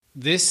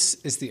This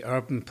is the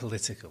Urban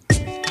Political,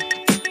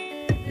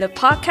 the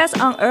podcast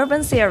on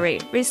urban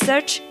theory,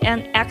 research,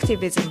 and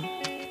activism.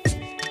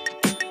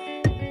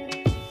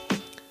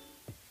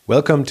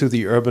 Welcome to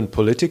the Urban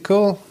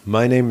Political.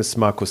 My name is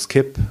Markus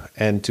Kipp,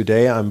 and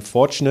today I'm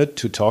fortunate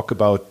to talk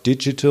about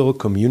digital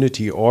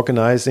community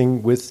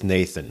organizing with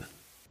Nathan.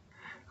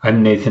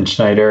 I'm Nathan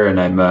Schneider,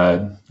 and I'm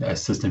an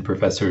assistant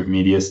professor of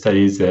media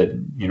studies at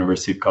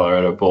University of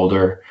Colorado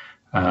Boulder.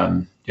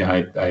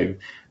 I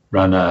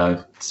run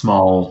a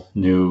small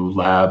new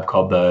lab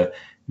called the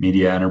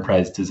Media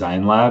Enterprise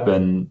Design Lab,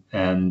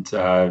 and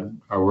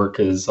our work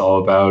is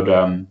all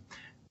about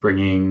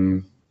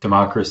bringing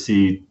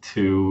democracy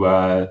to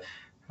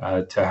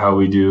how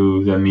we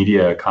do the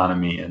media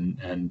economy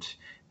and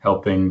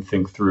helping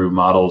think through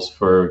models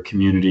for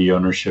community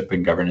ownership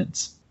and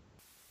governance.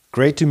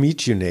 Great to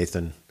meet you,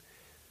 Nathan.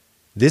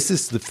 This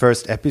is the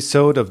first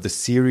episode of the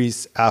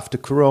series After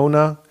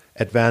Corona,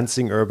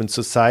 Advancing Urban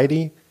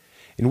Society,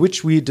 in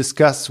which we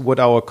discuss what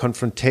our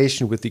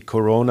confrontation with the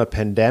corona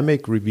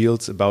pandemic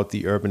reveals about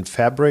the urban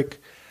fabric,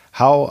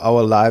 how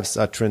our lives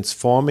are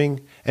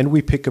transforming, and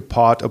we pick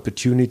apart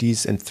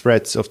opportunities and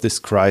threats of this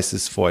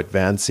crisis for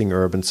advancing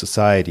urban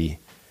society.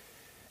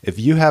 If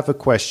you have a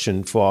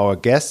question for our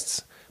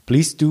guests,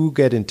 please do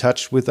get in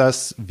touch with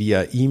us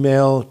via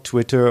email,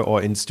 Twitter,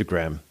 or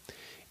Instagram.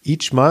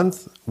 Each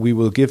month, we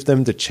will give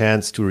them the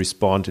chance to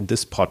respond in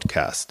this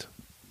podcast.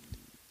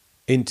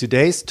 In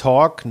today's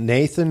talk,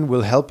 Nathan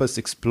will help us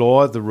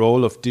explore the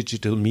role of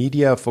digital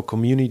media for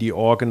community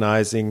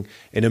organizing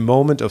in a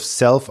moment of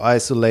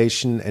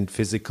self-isolation and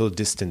physical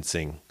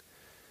distancing.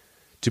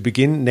 To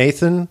begin,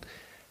 Nathan,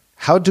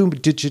 how do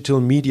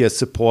digital media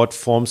support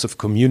forms of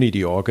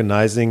community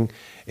organizing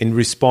in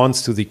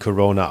response to the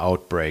corona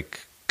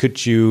outbreak?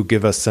 Could you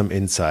give us some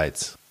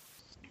insights?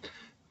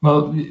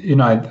 Well,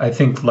 I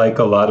think like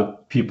a lot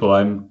of people,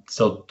 I'm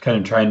still kind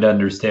of trying to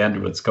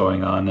understand what's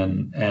going on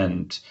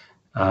and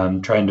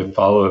trying to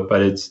follow it.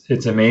 But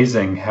it's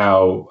amazing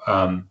how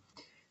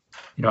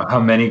how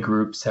many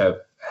groups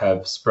have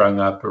sprung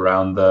up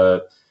around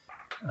the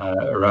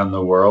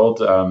world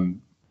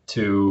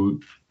to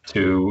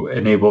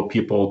enable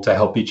people to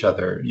help each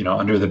other.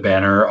 Under the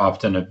banner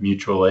often of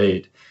mutual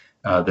aid,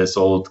 this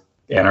old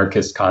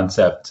anarchist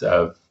concept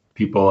of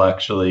people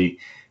actually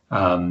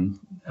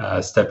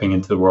stepping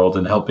into the world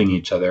and helping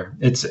each other.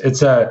 It's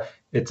a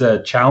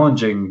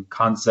challenging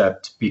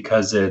concept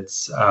because it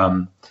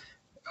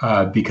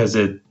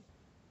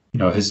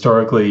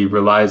historically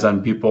relies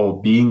on people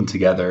being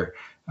together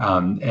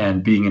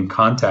and being in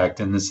contact.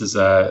 And this is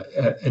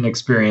an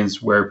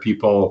experience where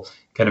people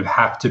kind of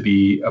have to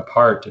be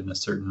apart in a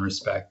certain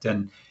respect.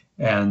 And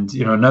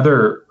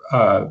another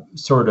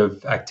sort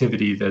of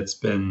activity that's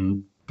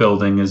been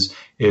building is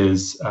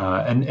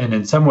and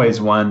in some ways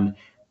one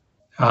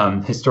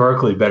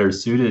historically better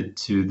suited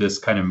to this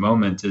kind of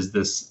moment is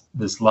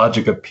this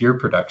logic of peer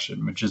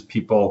production, which is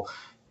people.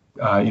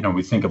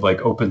 We think of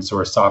like open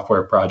source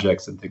software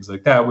projects and things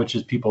like that, which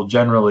is people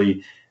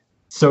generally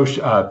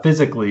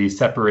physically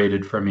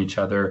separated from each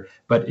other,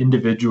 but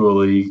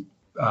individually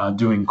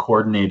doing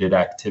coordinated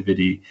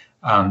activity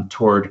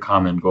toward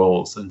common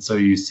goals. And so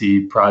you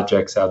see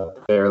projects out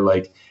there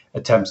like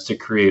attempts to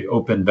create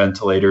open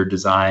ventilator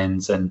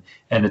designs and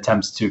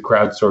attempts to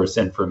crowdsource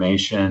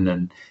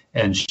information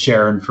and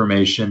share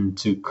information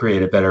to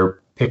create a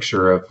better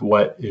picture of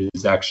what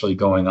is actually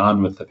going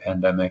on with the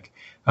pandemic.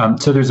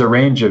 So there's a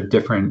range of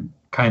different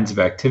kinds of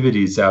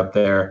activities out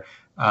there.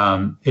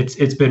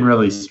 It's been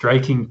really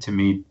striking to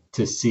me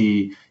to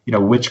see,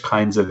 which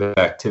kinds of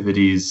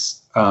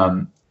activities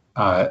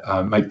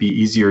might be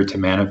easier to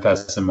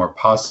manifest and more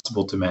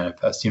possible to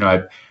manifest.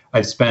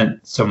 I've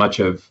spent so much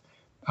of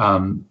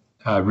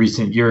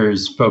recent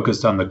years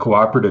focused on the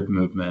cooperative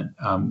movement,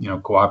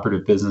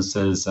 cooperative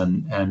businesses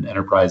and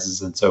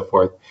enterprises and so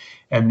forth.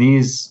 And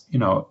these,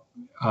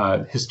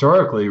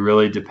 historically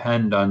really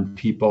depend on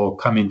people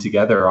coming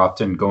together,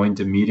 often going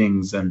to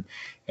meetings and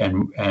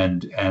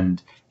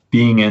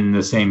being in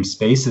the same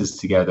spaces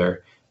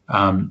together.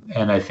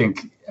 And I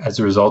think as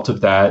a result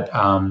of that,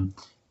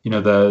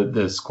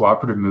 this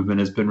cooperative movement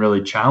has been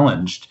really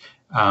challenged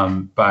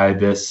by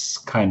this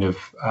kind of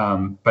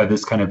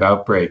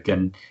outbreak.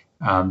 And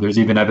there's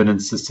even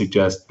evidence to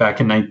suggest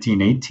back in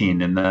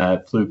 1918, in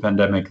the flu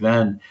pandemic,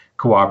 then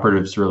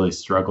cooperatives really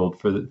struggled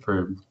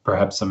for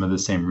perhaps some of the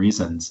same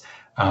reasons.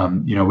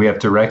 We have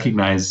to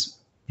recognize,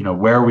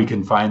 where we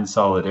can find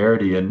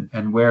solidarity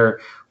and where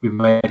we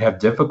might have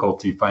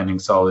difficulty finding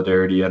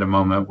solidarity at a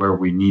moment where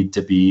we need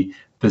to be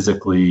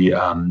physically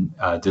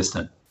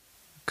distant.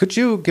 Could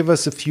you give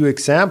us a few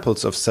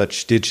examples of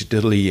such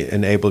digitally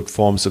enabled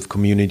forms of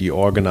community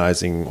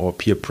organizing or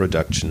peer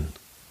production?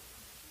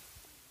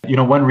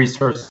 One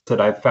resource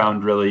that I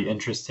found really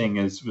interesting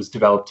was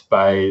developed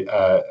by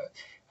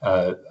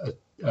a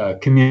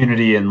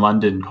community in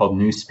London called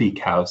Newspeak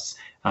House,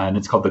 and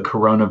it's called the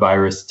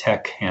Coronavirus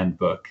Tech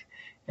Handbook.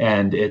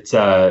 And it's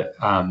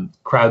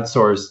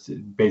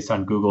crowdsourced based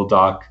on Google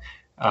Doc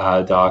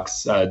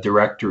Docs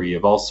directory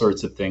of all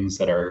sorts of things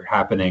that are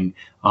happening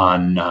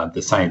on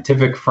the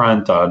scientific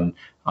front, on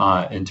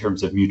in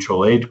terms of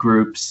mutual aid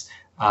groups,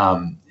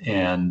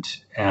 and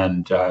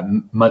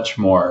much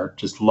more.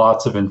 Just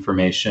lots of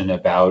information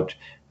about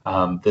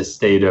the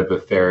state of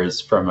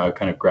affairs from a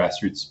kind of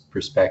grassroots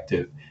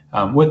perspective,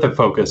 with a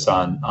focus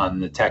on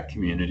the tech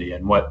community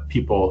and what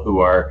people who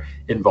are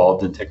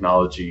involved in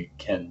technology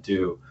can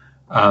do.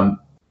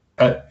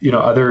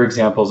 Other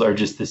examples are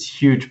just this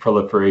huge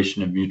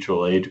proliferation of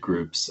mutual aid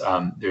groups.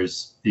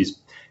 There's these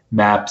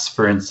maps,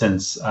 for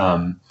instance.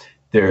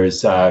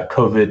 There's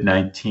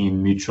COVID-19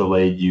 Mutual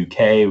Aid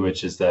UK,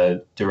 which is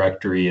the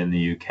directory in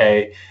the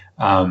UK.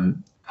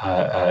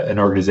 An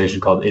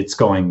organization called It's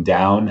Going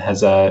Down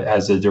has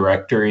a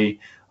directory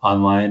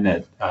online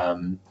and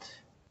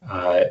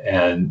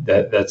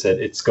that's at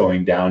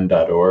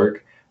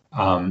itsgoingdown.org.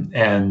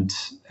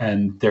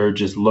 And there are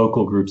just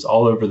local groups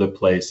all over the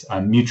place.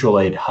 Mutual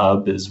Aid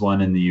Hub is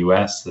one in the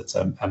US. That's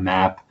a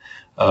map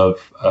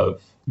of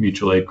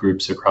mutual aid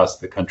groups across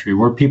the country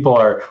where people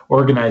are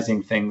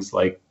organizing things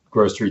like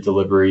grocery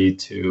delivery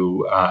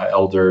to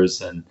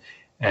elders and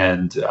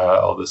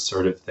all this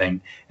sort of thing.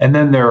 And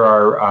then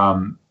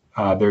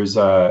there's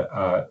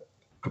a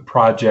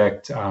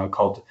project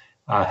called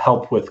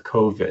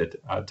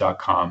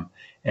helpwithcovid.com,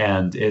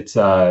 and it's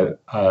a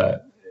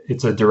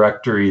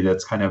directory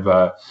that's kind of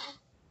a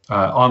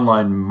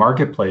online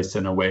marketplace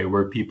in a way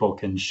where people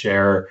can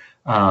share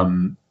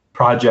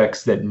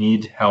projects that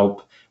need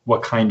help,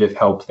 what kind of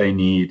help they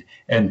need,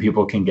 and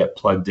people can get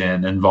plugged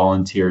in and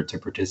volunteer to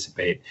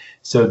participate.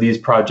 So these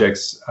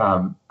projects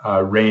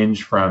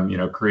range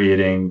from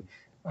creating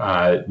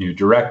new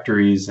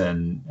directories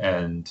and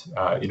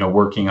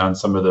working on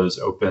some of those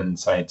open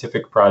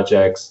scientific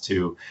projects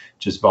to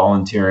just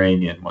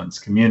volunteering in one's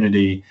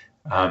community,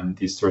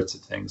 these sorts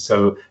of things.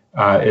 So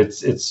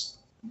it's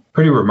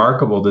pretty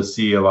remarkable to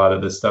see a lot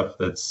of the stuff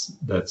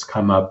that's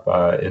come up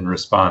in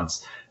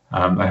response.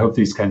 I hope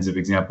these kinds of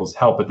examples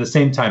help. At the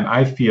same time,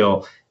 I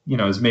feel,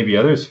 as maybe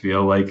others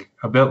feel, like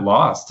a bit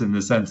lost in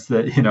the sense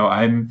that,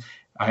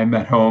 I'm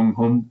at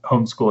home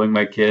homeschooling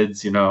my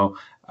kids, not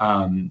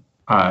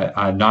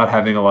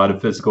having a lot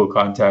of physical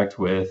contact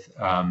with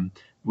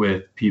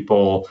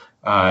people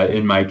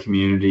in my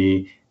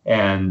community,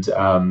 and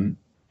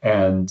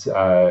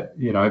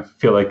I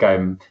feel like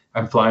I'm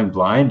flying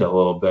blind a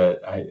little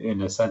bit.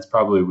 In a sense,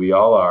 probably we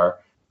all are,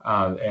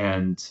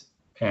 and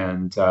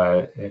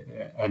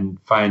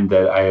find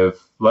that I have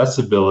less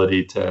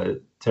ability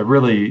to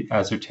really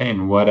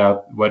ascertain what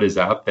is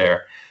out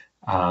there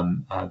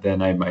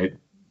than I might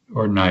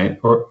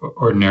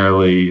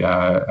ordinarily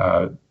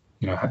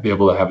be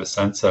able to have a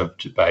sense of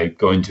by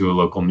going to a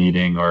local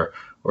meeting or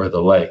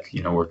the like.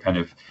 We're kind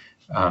of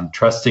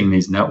trusting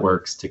these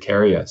networks to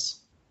carry us.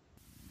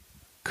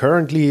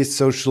 Currently,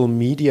 social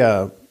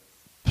media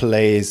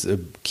plays a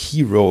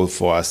key role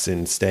for us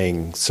in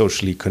staying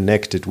socially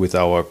connected with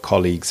our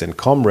colleagues and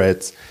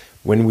comrades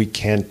when we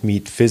can't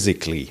meet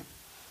physically.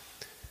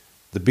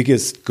 The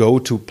biggest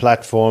go-to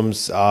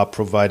platforms are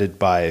provided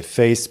by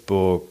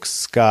Facebook,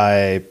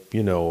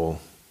 Skype,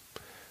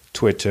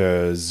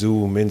 Twitter,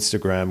 Zoom,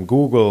 Instagram,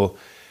 Google,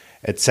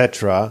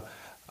 etc.,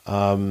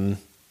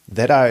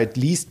 that are at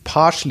least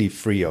partially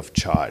free of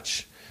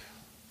charge.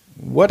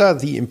 What are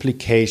the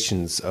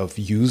implications of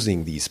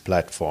using these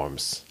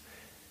platforms?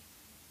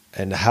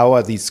 And how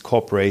are these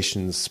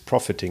corporations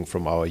profiting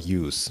from our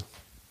use?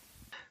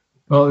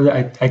 Well,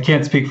 I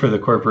can't speak for the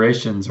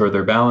corporations or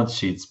their balance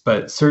sheets,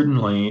 but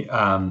certainly,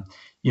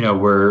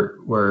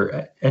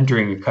 we're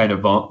entering a kind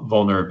of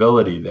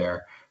vulnerability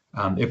there.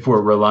 If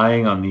we're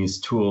relying on these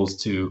tools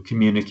to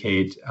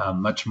communicate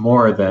much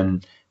more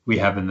than we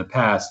have in the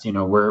past,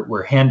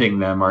 we're handing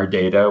them our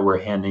data, we're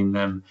handing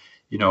them,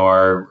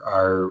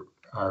 our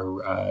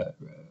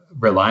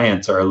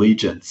reliance, our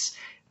allegiance.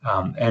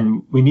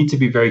 And we need to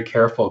be very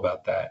careful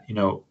about that.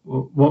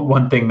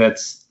 One thing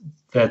that's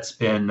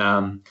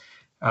been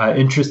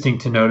interesting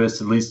to notice,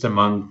 at least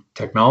among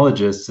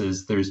technologists,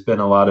 is there's been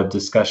a lot of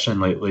discussion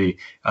lately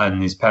in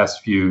these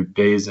past few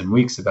days and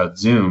weeks about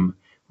Zoom,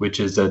 which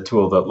is a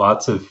tool that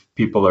lots of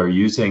people are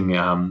using.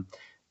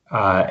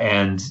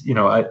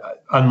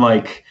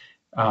 Unlike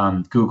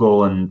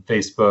Google and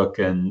Facebook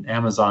and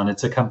Amazon,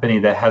 it's a company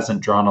that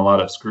hasn't drawn a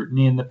lot of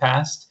scrutiny in the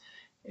past.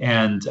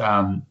 And,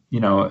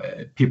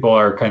 people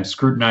are kind of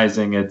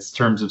scrutinizing its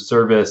terms of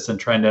service and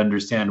trying to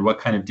understand what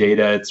kind of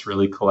data it's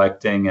really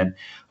collecting. And,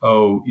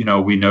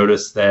 we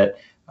noticed that,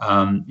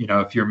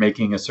 if you're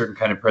making a certain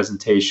kind of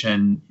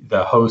presentation,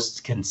 the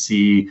host can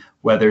see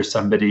whether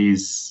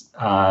somebody's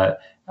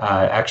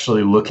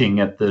actually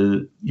looking at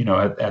the,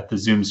 at the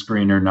Zoom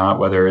screen or not,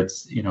 whether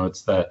it's,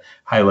 it's the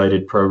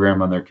highlighted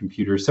program on their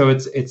computer. So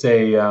it's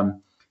a, there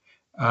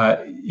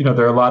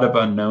are a lot of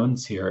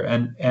unknowns here.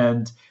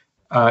 And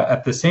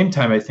at the same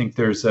time, I think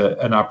there's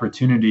an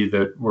opportunity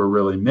that we're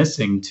really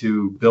missing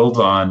to build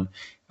on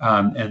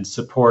and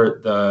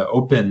support the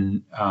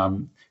open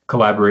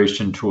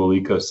collaboration tool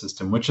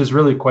ecosystem, which is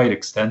really quite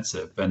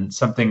extensive and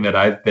something that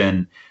I've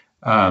been,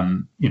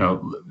 kind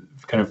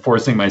kind of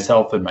forcing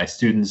myself and my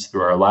students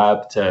through our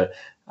lab to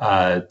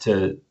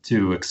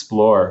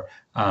explore.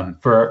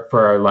 For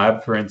our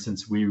lab, for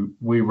instance,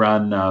 we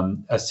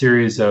run a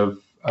series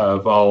of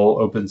all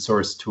open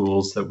source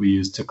tools that we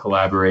use to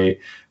collaborate.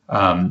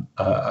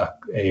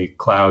 A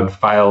cloud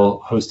file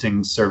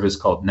hosting service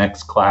called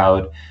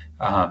Nextcloud,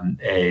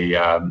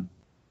 a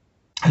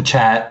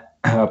chat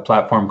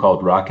platform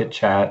called Rocket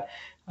Chat,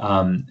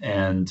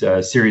 and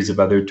a series of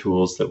other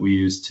tools that we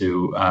use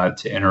to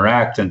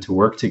interact and to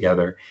work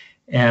together.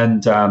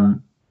 And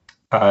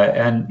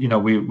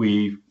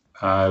we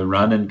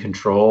run and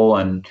control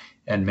and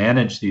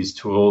manage these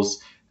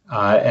tools,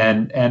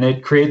 and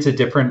it creates a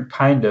different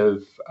kind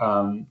of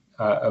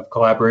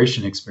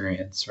collaboration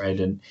experience, right?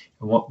 And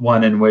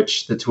one in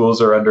which the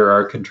tools are under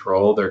our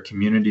control. They're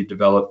community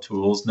developed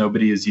tools.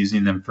 Nobody is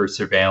using them for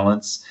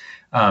surveillance.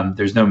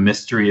 There's no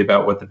mystery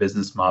about what the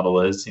business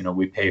model is.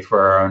 We pay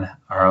for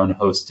our own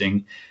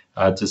hosting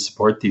to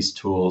support these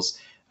tools.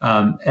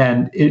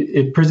 And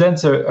it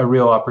presents a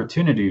real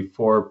opportunity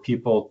for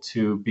people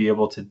to be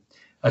able to,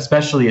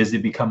 especially as they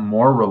become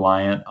more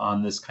reliant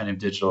on this kind of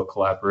digital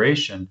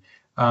collaboration,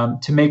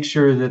 to make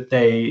sure that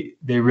they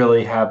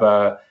really have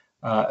a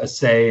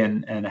say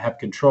and have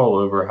control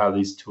over how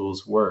these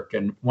tools work.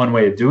 And one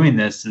way of doing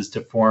this is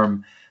to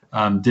form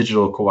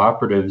digital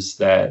cooperatives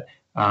that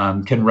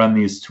can run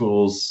these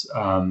tools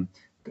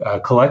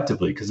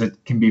collectively, because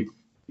it can be,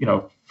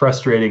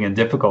 frustrating and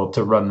difficult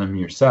to run them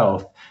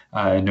yourself.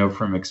 I know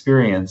from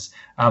experience.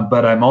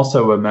 But I'm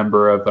also a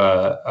member of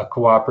a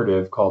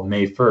cooperative called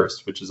May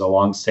 1st, which is a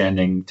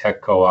longstanding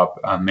tech co-op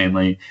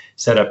mainly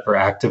set up for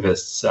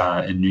activists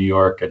in New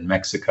York and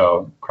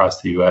Mexico,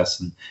 across the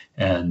U.S.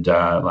 and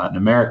Latin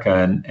America.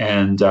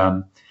 And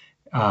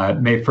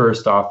May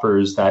 1st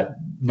offers that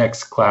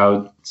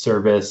Nextcloud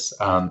service.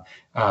 May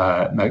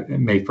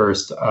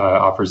 1st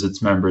offers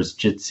its members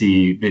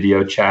Jitsi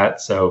video chat,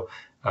 so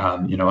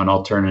an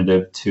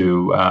alternative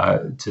to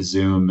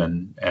Zoom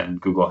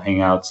and Google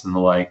Hangouts and the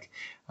like,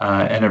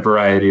 and a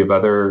variety of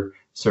other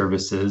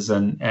services.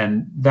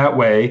 And that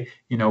way,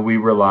 we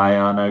rely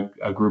on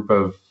a group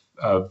of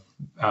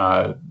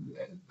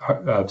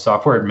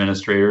software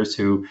administrators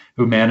who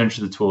manage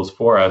the tools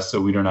for us, so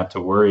we don't have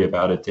to worry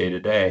about it day to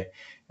day.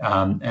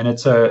 And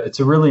it's a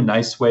really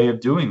nice way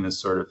of doing this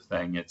sort of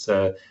thing. It's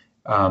a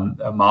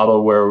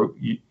model where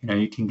you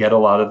can get a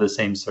lot of the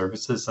same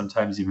services,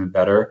 sometimes even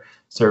better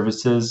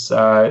services.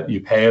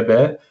 You pay a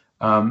bit,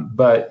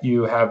 but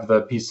you have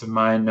the peace of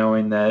mind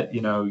knowing that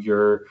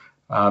your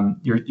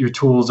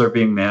tools are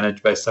being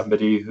managed by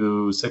somebody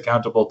who's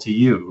accountable to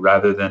you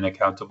rather than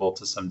accountable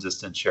to some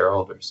distant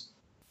shareholders.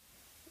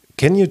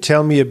 Can you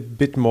tell me a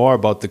bit more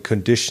about the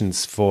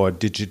conditions for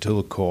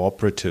digital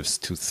cooperatives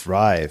to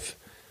thrive?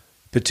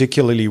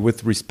 Particularly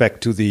with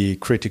respect to the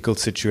critical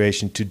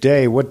situation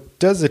today, what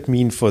does it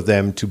mean for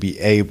them to be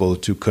able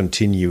to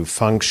continue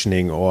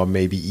functioning or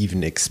maybe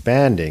even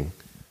expanding?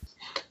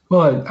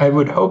 Well, I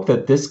would hope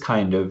that this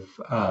kind of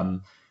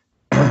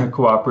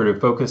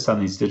cooperative focus on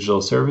these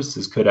digital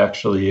services could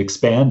actually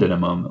expand in a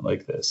moment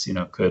like this.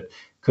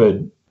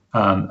 Could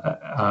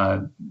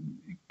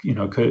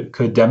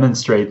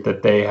demonstrate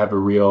that they have a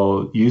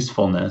real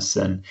usefulness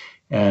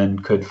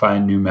and could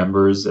find new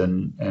members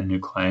and new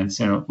clients.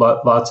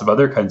 Lots of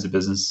other kinds of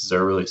businesses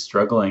are really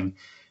struggling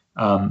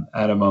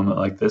at a moment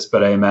like this.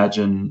 But I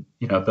imagine,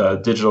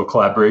 the digital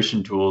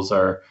collaboration tools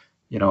are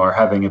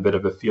having a bit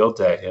of a field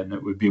day, and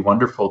it would be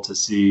wonderful to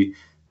see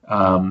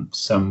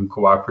some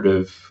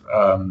cooperative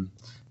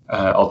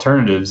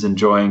alternatives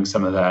enjoying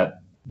some of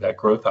that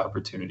growth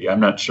opportunity.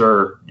 I'm not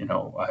sure,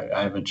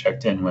 I haven't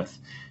checked in with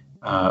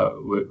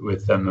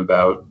them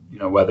about,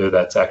 whether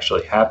that's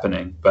actually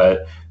happening,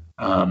 but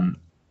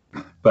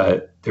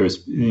there's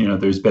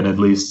been at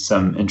least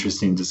some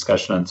interesting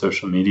discussion on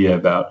social media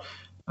about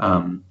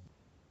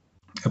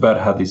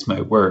how these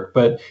might work.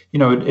 But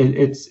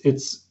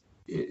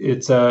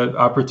it's a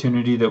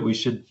opportunity that we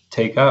should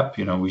take up.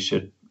 We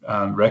should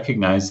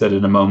recognize that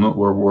in a moment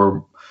where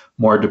we're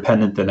more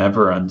dependent than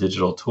ever on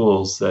digital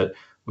tools, that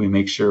we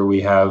make sure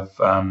we have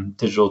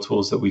digital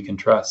tools that we can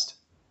trust.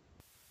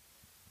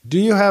 Do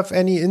you have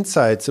any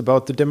insights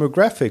about the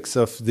demographics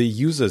of the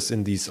users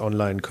in these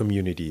online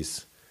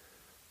communities?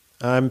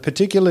 I'm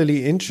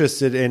particularly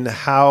interested in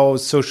how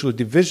social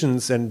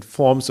divisions and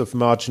forms of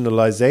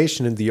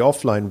marginalization in the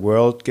offline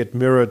world get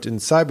mirrored in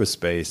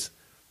cyberspace.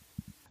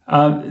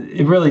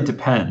 It really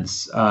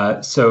depends.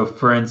 So,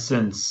 for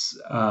instance,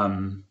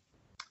 some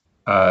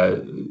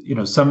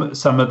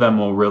of them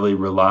will really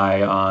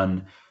rely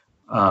on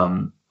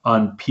some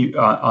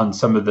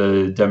of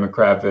the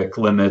demographic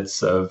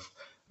limits of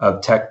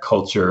tech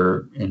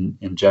culture in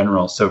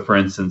general. So, for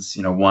instance,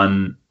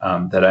 one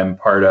that I'm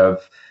part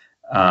of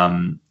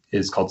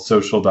is called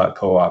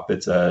Social.coop.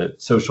 It's a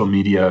social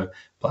media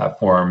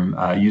platform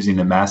using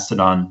the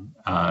Mastodon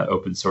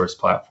open source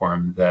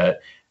platform that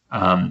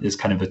is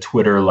kind of a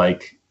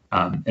Twitter-like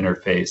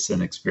interface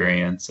and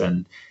experience.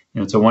 And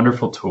it's a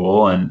wonderful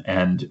tool,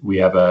 and we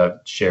have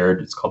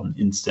it's called an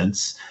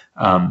instance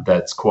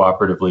that's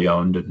cooperatively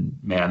owned and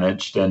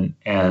managed, and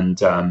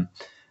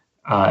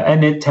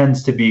and it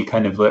tends to be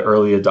kind of the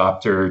early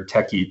adopter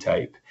techie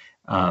type,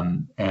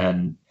 and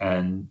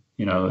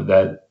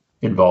that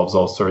involves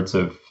all sorts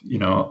of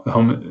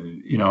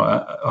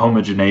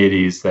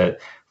homogeneities that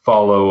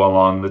follow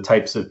along the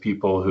types of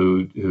people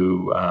who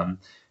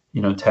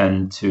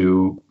tend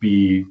to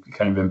be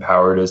kind of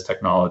empowered as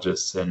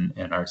technologists in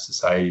our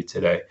society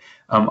today.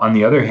 On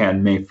the other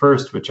hand, May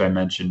 1st, which I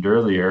mentioned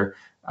earlier,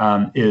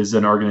 is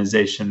an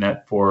organization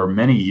that for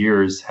many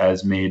years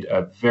has made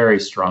a very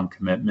strong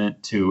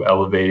commitment to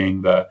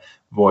elevating the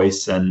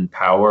voice and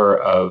power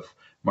of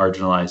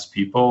marginalized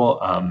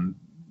people,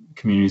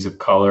 communities of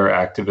color,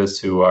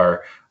 activists who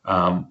are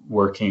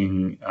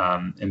working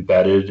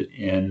embedded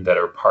in, that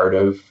are part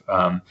of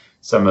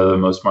some of the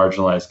most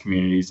marginalized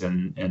communities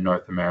in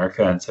North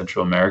America and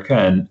Central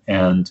America,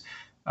 and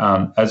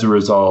as a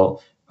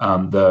result,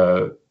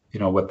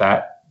 what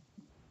that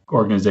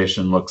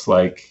organization looks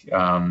like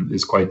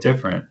is quite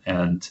different,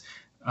 and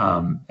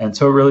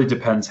so it really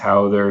depends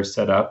how they're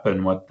set up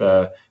and what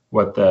the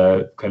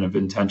kind of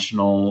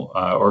intentional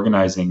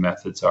organizing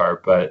methods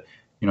are. But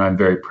I'm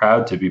very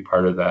proud to be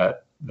part of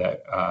that.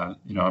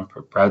 I'm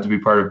proud to be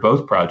part of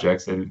both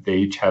projects. They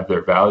each have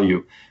their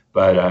value,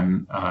 but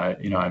I'm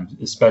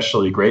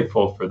especially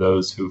grateful for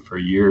those who for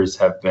years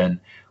have been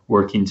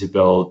working to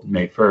build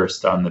May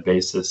 1st on the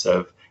basis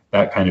of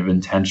that kind of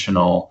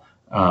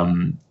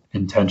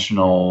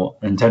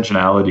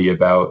intentionality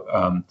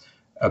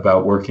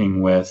about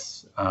working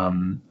with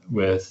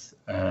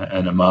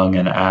and among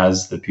and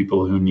as the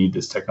people who need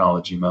this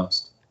technology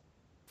most.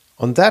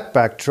 On that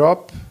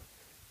backdrop,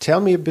 tell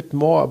me a bit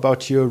more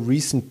about your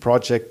recent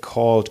project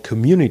called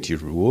Community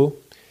Rule,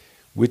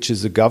 which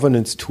is a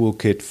governance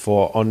toolkit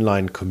for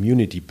online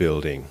community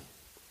building.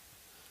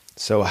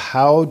 So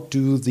how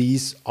do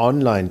these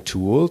online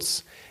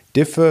tools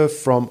differ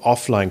from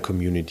offline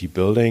community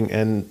building,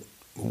 and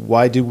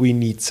why do we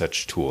need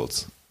such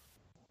tools?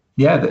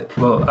 Yeah,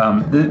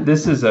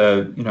 this is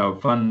a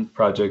fun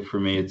project for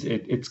me.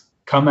 It's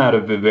come out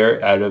of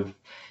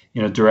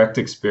direct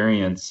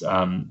experience.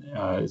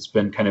 It's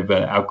been kind of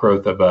an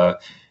outgrowth of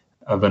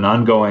an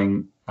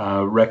ongoing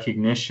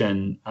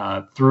recognition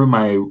through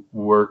my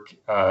work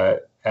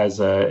as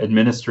an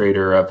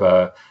administrator of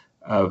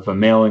a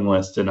mailing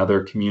list and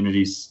other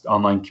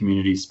online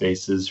community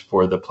spaces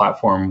for the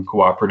Platform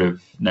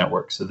Cooperative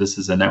Network. So this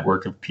is a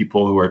network of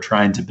people who are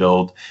trying to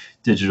build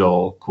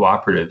digital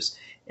cooperatives.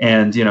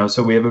 And,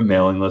 so we have a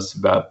mailing list,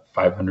 about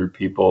 500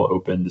 people,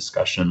 open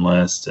discussion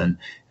list, and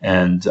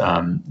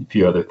a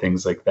few other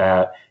things like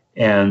that.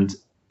 And,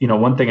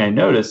 one thing I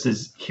noticed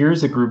is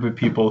here's a group of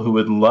people who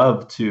would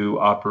love to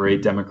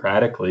operate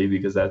democratically,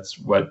 because that's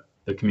what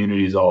the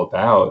community is all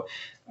about.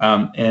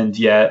 And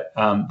yet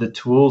the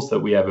tools that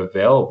we have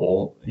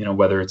available,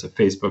 whether it's a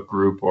Facebook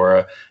group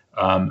or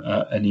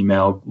an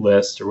email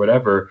list or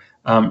whatever,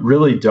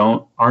 really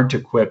aren't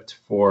equipped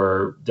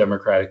for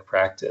democratic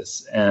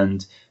practice.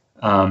 And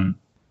it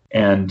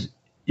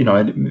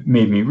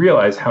made me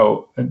realize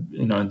how, I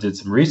did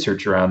some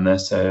research around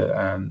this,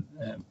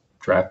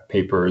 draft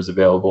paper is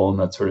available and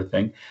that sort of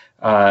thing,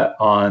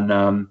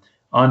 on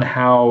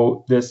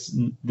how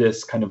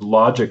this kind of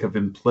logic of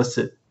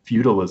implicit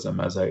feudalism,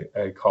 as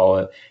I call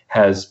it,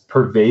 has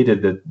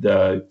pervaded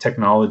the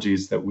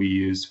technologies that we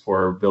use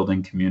for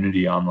building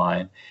community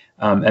online.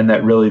 And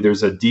that really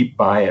there's a deep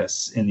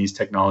bias in these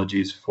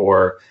technologies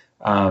for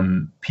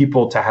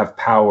people to have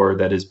power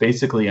that is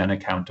basically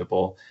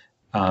unaccountable,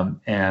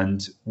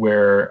 and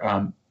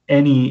where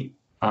any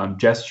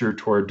gesture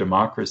toward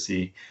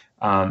democracy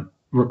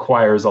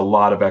requires a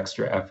lot of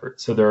extra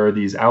effort. So there are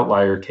these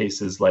outlier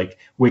cases like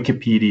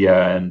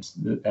Wikipedia and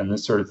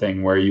this sort of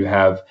thing, where you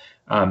have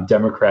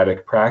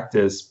democratic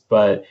practice,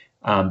 but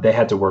they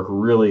had to work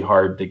really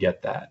hard to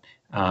get that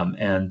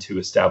and to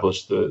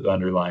establish the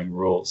underlying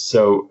rules.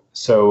 So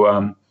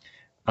one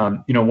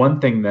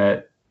thing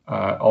that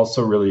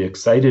also really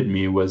excited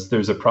me was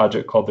there's a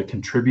project called the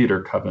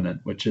Contributor Covenant,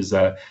 which is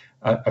a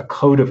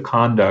code of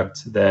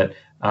conduct that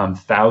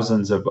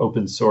thousands of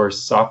open source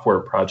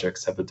software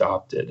projects have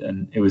adopted.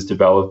 And it was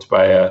developed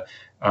by a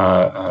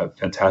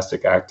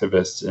fantastic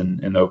activist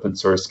in the open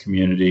source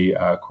community,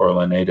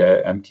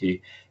 Coralineda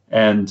Emke.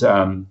 And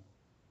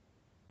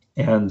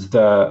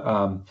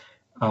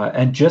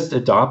just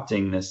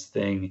adopting this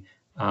thing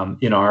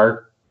in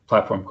our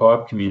platform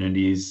co-op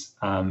communities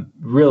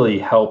really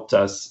helped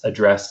us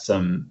address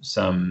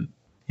some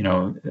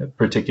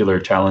particular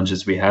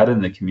challenges we had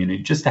in the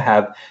community, just to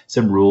have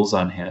some rules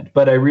on hand.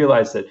 But I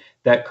realized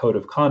that code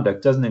of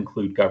conduct doesn't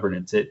include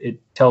governance.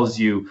 It tells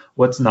you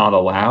what's not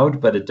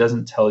allowed, but it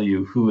doesn't tell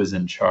you who is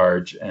in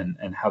charge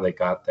and how they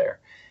got there.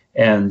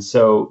 And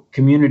so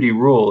Community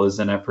Rule is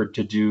an effort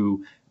to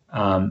do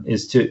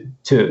is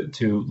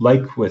to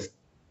like with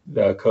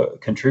the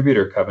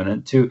Contributor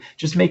Covenant, to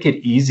just make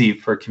it easy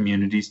for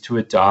communities to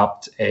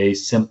adopt a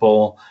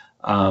simple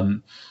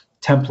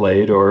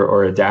template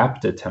or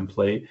adapt a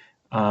template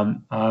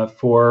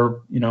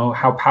for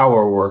how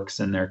power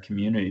works in their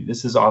community.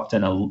 This is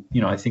often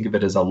I think of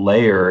it as a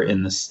layer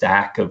in the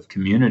stack of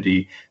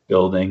community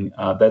building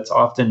that's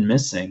often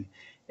missing.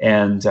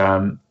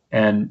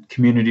 and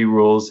community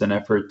rules, an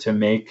effort to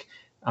make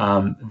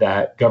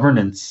that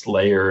governance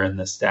layer in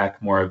the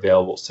stack more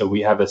available. So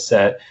we have a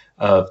set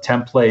of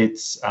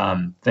templates,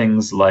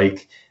 things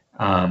like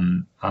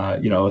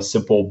a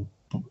simple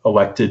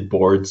elected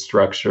board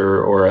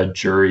structure, or a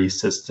jury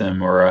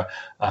system, or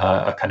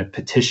a kind of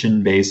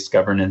petition-based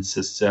governance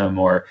system,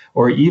 or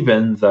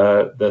even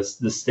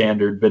the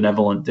standard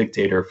benevolent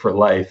dictator for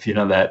life.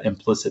 That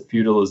implicit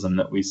feudalism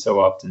that we so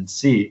often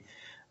see,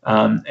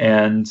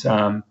 and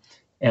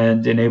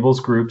enables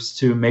groups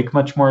to make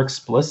much more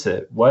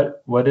explicit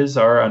what is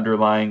our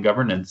underlying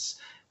governance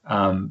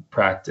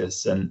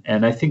practice.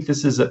 And I think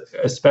this is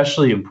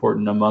especially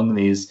important among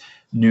these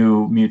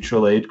new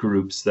mutual aid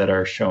groups that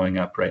are showing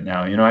up right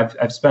now.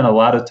 I've spent a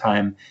lot of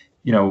time,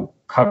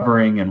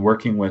 covering and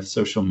working with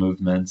social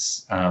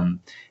movements, and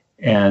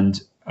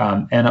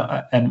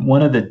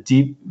one of the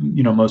deep,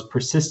 most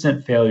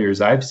persistent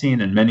failures I've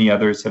seen, and many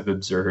others have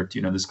observed.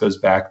 This goes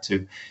back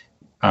to,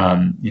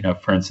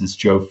 for instance,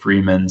 Joe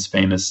Freeman's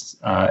famous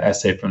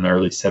essay from the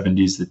early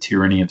 70s, The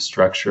Tyranny of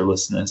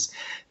Structurelessness,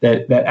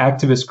 that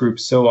activist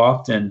groups so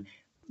often,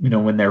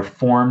 when they're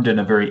formed in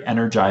a very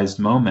energized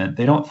moment,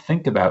 they don't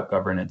think about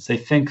governance. They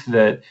think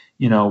that,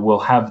 we'll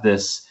have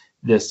this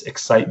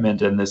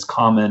excitement and this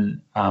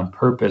common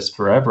purpose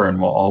forever, and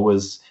we'll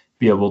always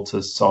be able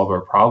to solve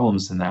our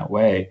problems in that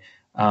way.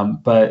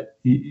 But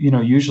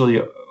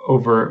usually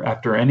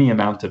after any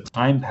amount of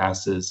time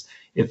passes,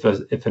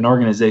 if an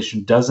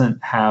organization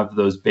doesn't have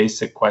those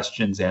basic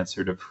questions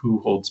answered of who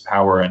holds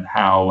power and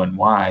how and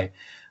why,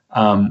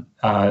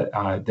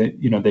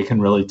 they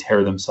can really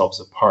tear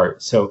themselves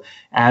apart. So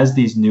as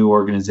these new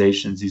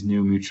organizations, these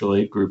new mutual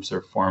aid groups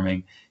are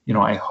forming,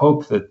 I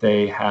hope that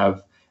they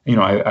have,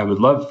 I would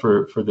love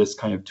for this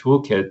kind of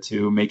toolkit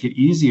to make it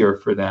easier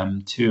for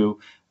them to,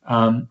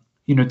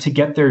 to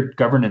get their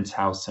governance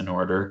house in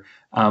order,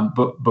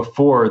 but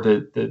before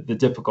the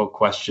difficult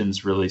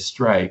questions really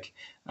strike.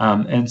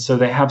 And so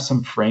they have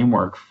some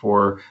framework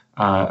for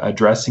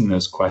addressing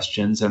those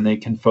questions, and they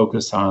can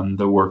focus on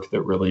the work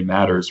that really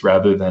matters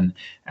rather than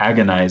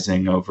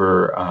agonizing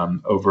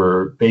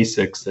over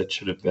basics that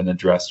should have been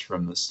addressed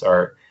from the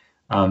start.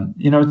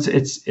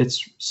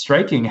 It's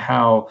striking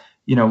how,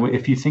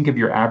 if you think of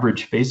your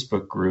average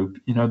Facebook group,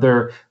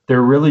 they're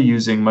really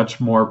using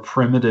much more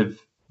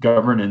primitive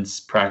governance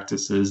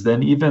practices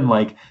than even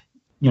like,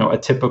 a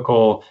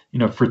typical,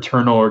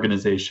 fraternal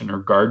organization or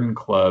garden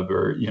club,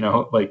 or,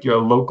 like your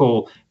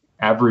local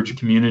average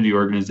community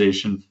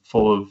organization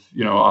full of,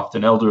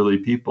 often elderly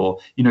people.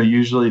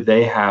 Usually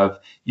they have,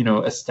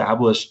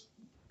 established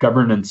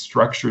governance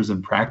structures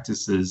and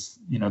practices,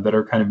 that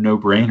are kind of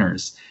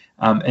no-brainers.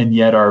 And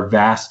yet our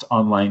vast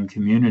online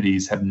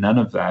communities have none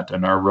of that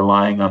and are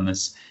relying on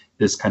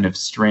this kind of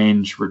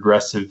strange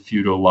regressive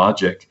feudal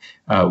logic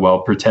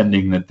while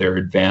pretending that they're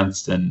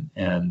advanced and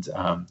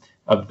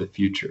of the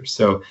future.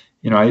 So,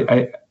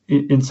 I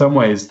in some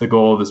ways, the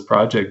goal of this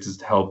project is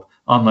to help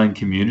online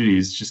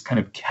communities just kind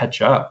of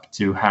catch up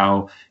to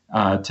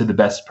to the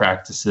best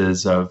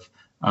practices of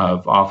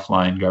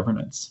offline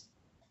governance.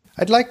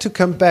 I'd like to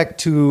come back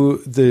to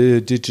the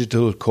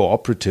digital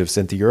cooperatives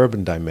and the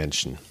urban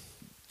dimension.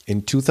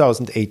 In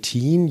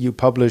 2018, you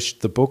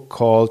published the book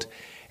called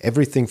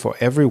Everything for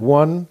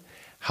Everyone: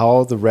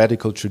 How the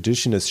Radical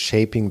Tradition is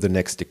Shaping the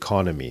Next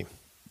Economy.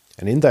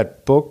 And in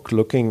that book,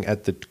 looking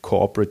at the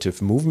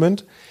cooperative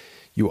movement,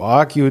 you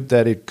argued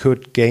that it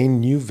could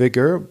gain new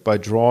vigor by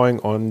drawing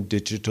on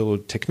digital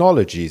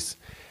technologies.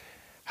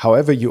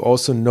 However, you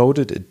also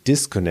noted a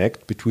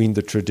disconnect between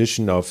the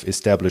tradition of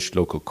established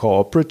local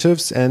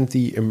cooperatives and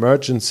the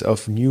emergence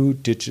of new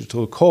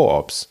digital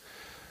co-ops.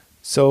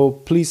 So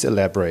please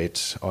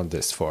elaborate on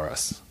this for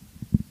us.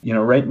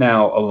 Right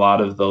now, a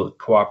lot of the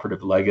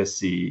cooperative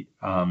legacy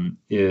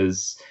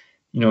is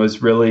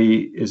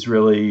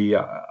really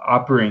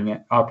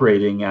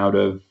operating out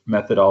of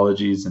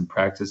methodologies and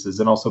practices,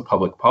 and also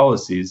public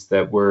policies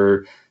that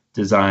were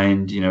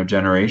designed,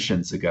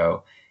 generations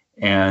ago.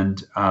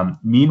 And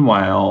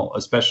meanwhile,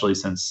 especially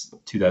since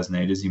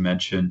 2008, as you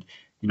mentioned,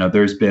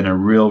 there's been a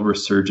real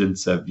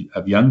resurgence of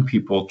young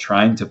people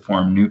trying to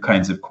form new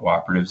kinds of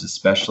cooperatives,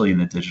 especially in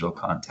the digital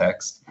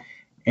context.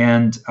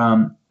 And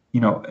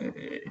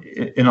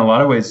in a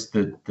lot of ways,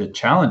 the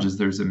challenge is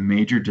there's a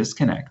major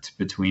disconnect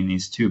between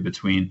these two.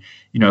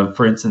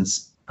 For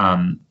instance,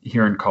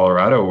 here in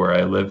Colorado, where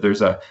I live,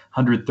 there's a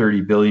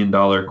 $130 billion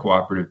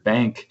cooperative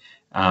bank,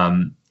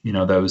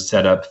 that was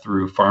set up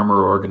through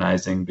farmer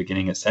organizing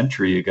beginning a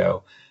century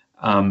ago.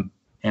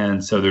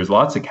 And so there's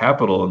lots of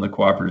capital in the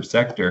cooperative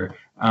sector.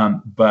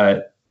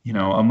 But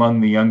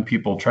among the young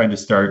people trying to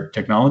start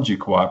technology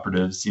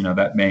cooperatives,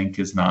 that bank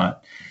is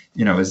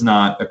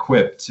not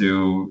equipped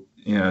to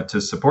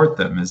support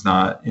them, is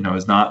not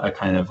a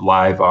kind of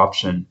live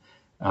option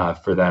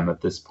for them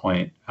at this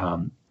point.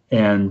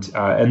 And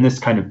this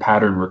kind of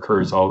pattern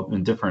recurs all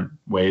in different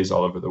ways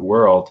all over the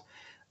world.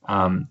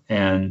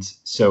 And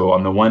so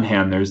on the one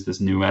hand, there's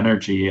this new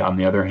energy. On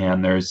the other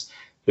hand, there's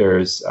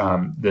there's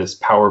this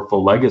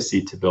powerful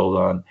legacy to build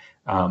on,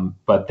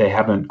 but they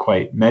haven't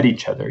quite met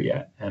each other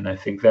yet. And I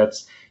think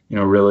that's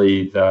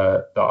really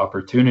the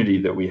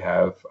opportunity that we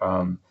have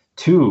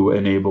to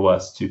enable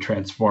us to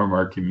transform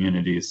our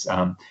communities,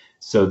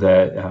 so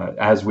that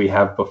as we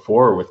have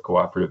before with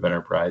cooperative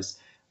enterprise,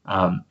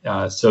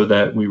 so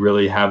that we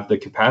really have the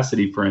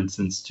capacity, for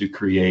instance, to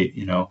create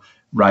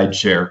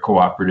rideshare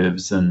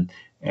cooperatives and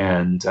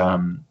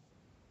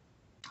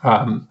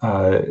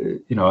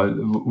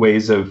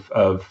ways of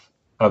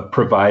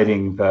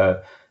providing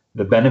the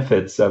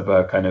benefits of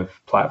a kind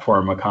of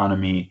platform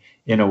economy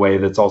in a way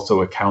that's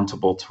also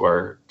accountable to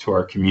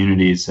our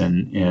communities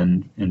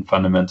in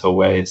fundamental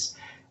ways.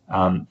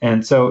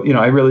 And so,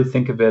 I really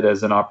think of it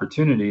as an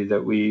opportunity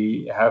that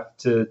we have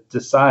to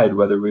decide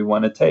whether we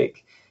want to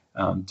take.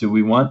 Do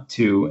we want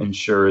to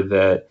ensure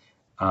that,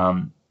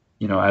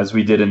 as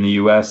we did in the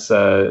U.S.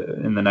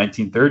 In the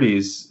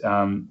 1930s,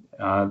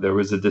 there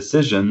was a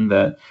decision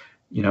that,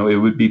 it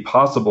would be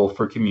possible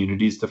for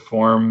communities to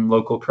form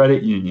local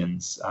credit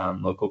unions,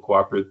 local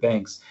cooperative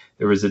banks.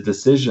 There was a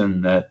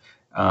decision that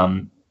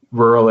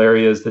rural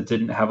areas that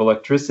didn't have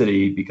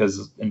electricity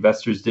because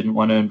investors didn't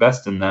want to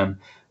invest in them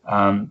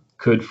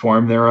could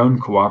form their own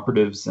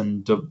cooperatives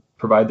and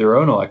provide their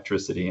own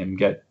electricity and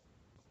get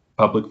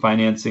public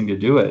financing to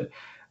do it.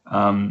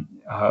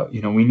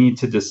 We need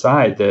to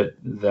decide that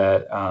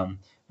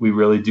we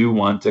really do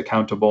want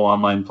accountable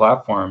online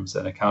platforms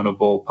and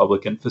accountable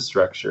public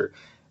infrastructure,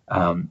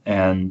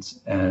 and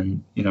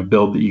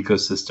build the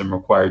ecosystem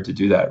required to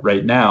do that.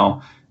 Right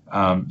now,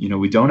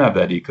 we don't have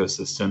that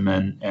ecosystem,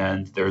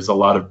 and there's a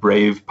lot of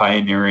brave,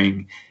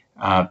 pioneering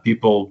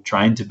people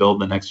trying to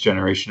build the next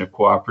generation of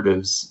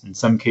cooperatives. In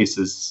some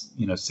cases,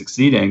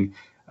 succeeding,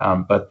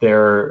 but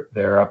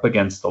they're up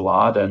against a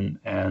lot, and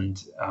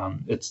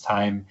it's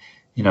time,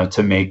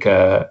 to make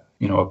a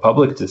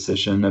public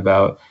decision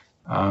about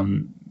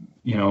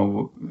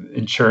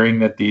ensuring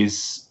that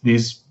these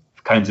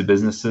kinds of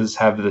businesses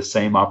have the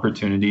same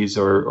opportunities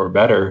or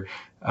better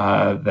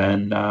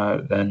than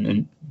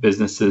in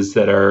businesses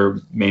that are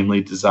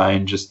mainly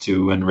designed just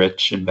to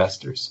enrich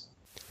investors.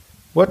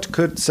 What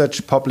could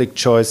such public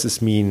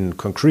choices mean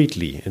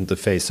concretely in the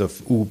face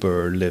of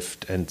Uber,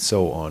 Lyft, and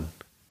so on?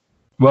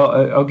 Well,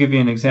 I'll give you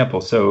an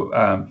example. So,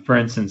 for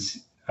instance,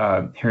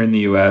 here in the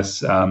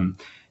U.S., a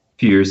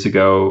few years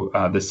ago,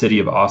 the city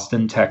of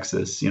Austin,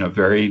 Texas, a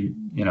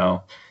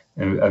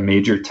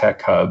major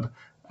tech hub,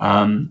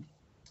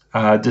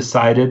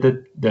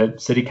 decided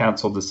that city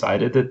council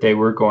decided that they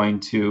were going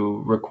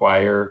to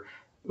require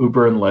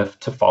Uber and Lyft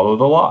to follow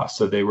the law.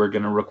 So they were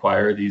going to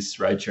require these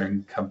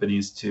ride-sharing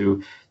companies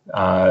to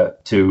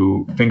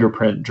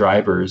fingerprint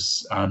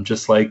drivers,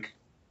 just like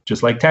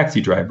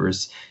taxi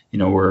drivers,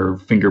 were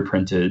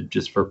fingerprinted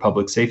just for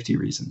public safety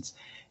reasons.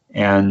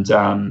 And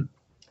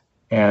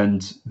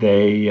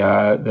they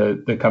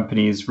the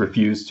companies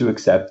refused to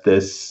accept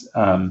this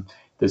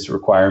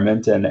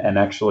requirement and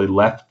actually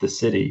left the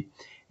city.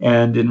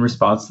 And in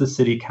response, the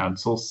city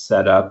council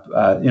set up,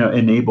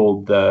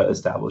 enabled the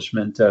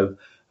establishment of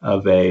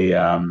a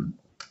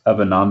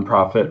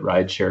nonprofit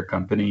rideshare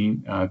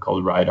company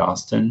called Ride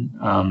Austin,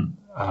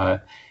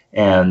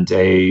 and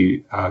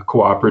a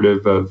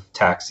cooperative of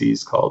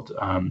taxis called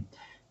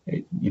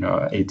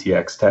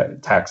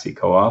ATX Taxi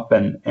Co-op,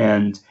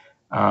 and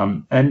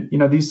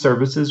these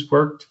services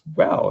worked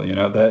well.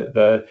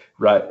 The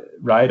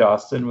Ride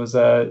Austin was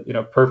a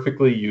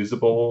perfectly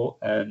usable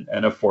and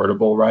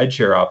affordable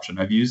rideshare option.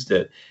 I've used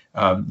it.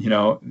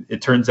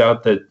 It turns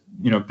out that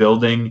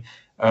building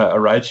a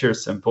rideshare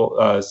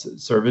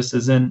service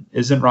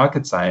isn't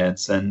rocket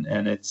science,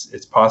 and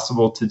it's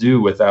possible to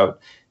do without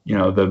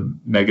the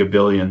mega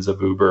billions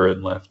of Uber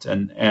and Lyft,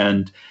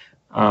 and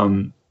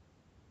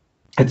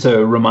it's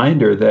a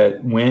reminder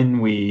that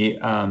when we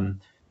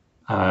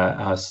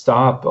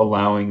stop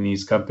allowing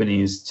these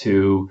companies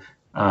to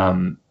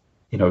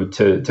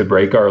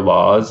break our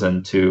laws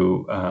and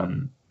to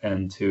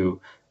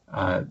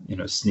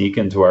sneak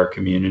into our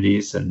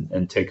communities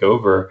and take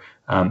over,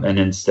 and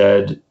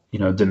instead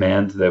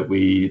demand that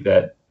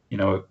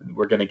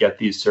we're going to get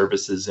these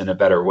services in a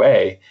better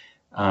way,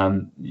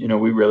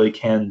 we really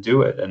can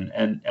do it,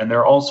 and there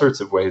are all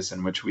sorts of ways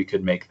in which we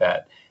could make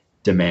that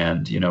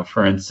demand.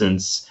 For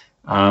instance,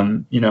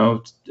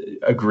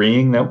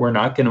 agreeing that we're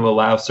not going to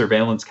allow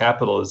surveillance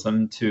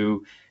capitalism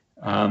to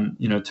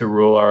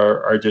rule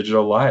our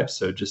digital lives.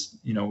 So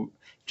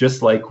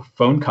just like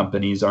phone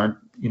companies aren't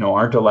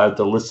allowed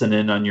to listen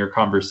in on your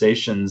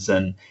conversations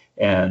and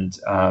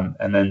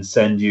then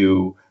send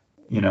you,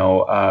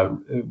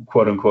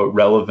 quote unquote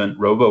relevant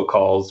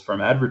robocalls from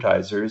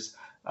advertisers.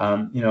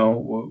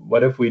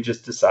 What if we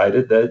just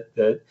decided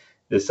that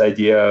this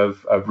idea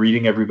of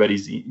reading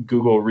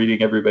Google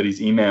reading everybody's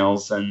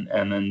emails and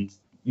then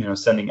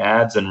sending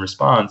ads in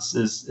response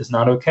is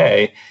not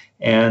okay,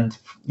 and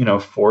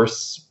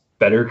force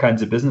better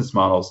kinds of business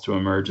models to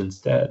emerge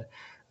instead.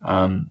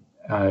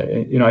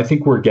 I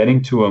think we're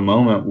getting to a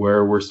moment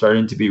where we're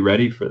starting to be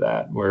ready for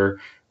that, where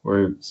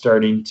we're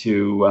starting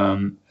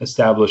to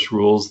establish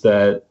rules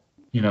that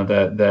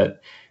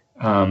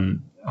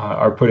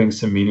are putting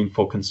some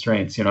meaningful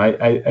constraints.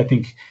 I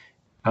think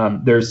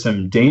there's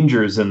some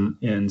dangers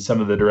in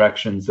some of the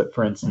directions that,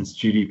 for instance,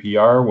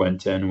 GDPR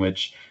went in,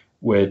 which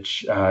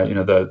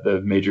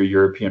the major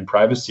European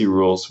privacy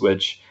rules,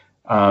 which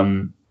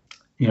in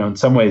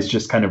some ways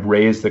just kind of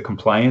raise the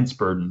compliance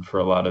burden for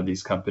a lot of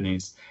these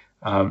companies.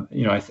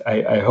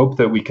 I hope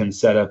that we can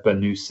set up a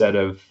new set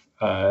of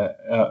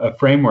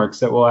frameworks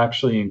that will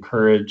actually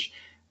encourage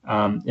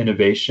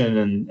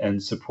innovation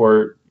and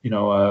support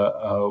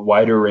a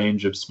wider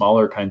range of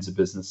smaller kinds of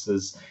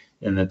businesses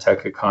in the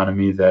tech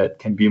economy that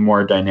can be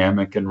more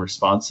dynamic and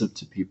responsive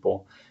to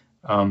people.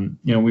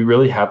 We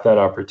really have that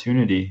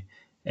opportunity,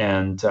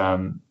 and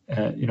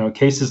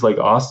cases like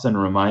Austin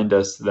remind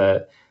us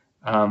that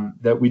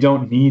we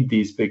don't need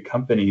these big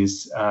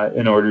companies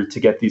in order to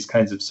get these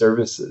kinds of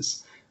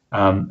services,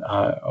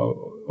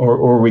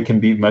 or we can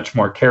be much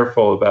more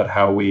careful about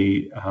how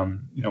we,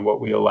 what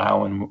we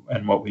allow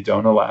and what we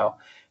don't allow.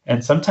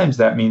 And sometimes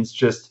that means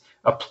just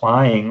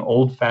applying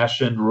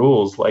old-fashioned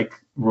rules, like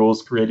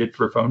rules created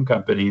for phone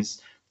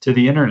companies, to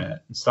the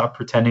internet, and stop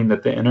pretending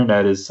that the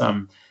internet is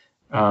some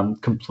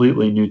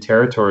completely new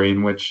territory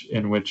in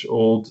which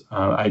old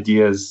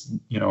ideas,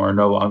 are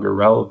no longer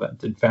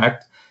relevant. In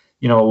fact,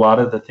 a lot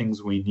of the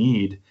things we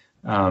need,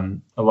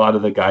 a lot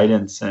of the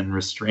guidance and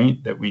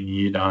restraint that we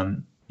need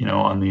on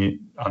the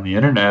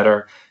internet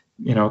are,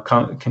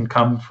 can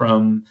come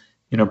from,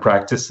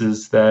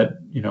 practices that,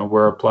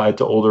 were applied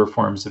to older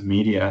forms of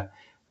media.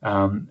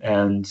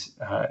 And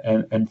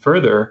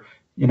further,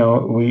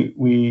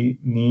 we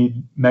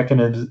need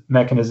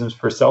mechanisms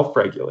for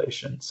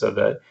self-regulation so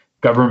that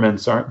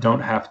governments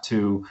don't have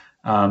to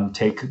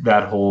take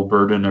that whole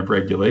burden of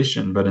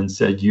regulation, but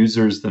instead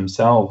users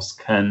themselves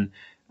can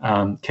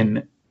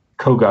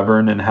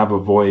co-govern and have a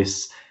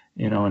voice,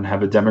 and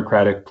have a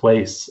democratic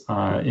place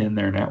in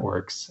their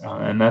networks.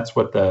 And that's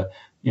what the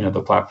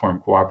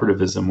platform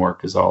cooperativism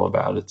work is all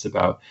about. It's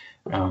about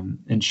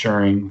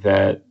ensuring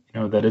that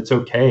that it's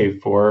okay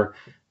for,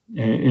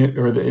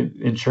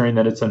 ensuring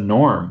that it's a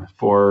norm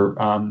for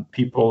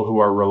people who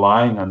are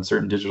relying on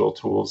certain digital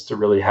tools to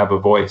really have a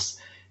voice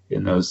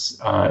in those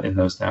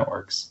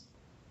networks.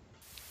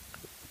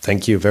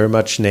 Thank you very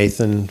much,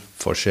 Nathan,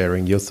 for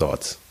sharing your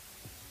thoughts.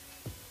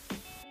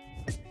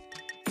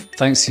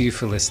 Thanks to you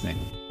for listening.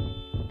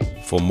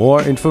 For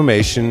more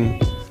information,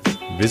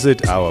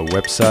 visit our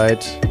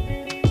website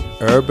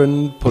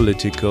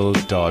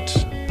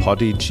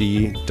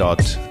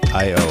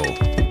urbanpolitical.podigy.io.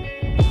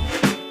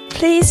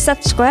 Please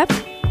subscribe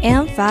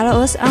and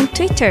follow us on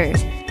Twitter.